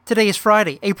Today is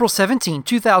Friday, April 17,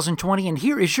 2020, and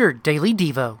here is your Daily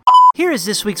Devo. Here is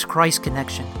this week's Christ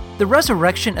Connection. The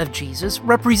resurrection of Jesus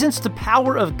represents the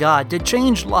power of God to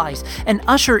change lives and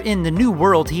usher in the new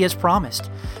world He has promised.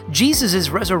 Jesus'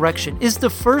 resurrection is the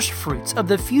first fruits of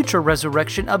the future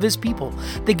resurrection of His people,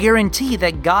 the guarantee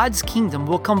that God's kingdom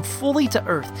will come fully to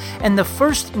earth, and the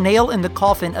first nail in the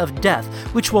coffin of death,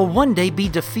 which will one day be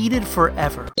defeated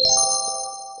forever.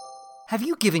 Have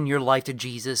you given your life to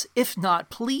Jesus? If not,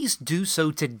 please do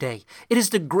so today. It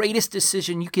is the greatest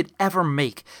decision you could ever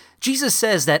make. Jesus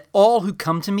says that all who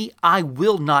come to me, I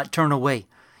will not turn away.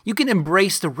 You can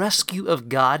embrace the rescue of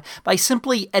God by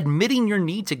simply admitting your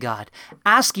need to God,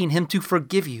 asking Him to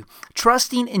forgive you,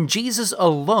 trusting in Jesus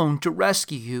alone to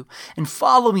rescue you, and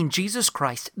following Jesus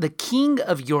Christ, the King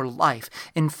of your life,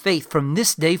 in faith from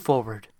this day forward.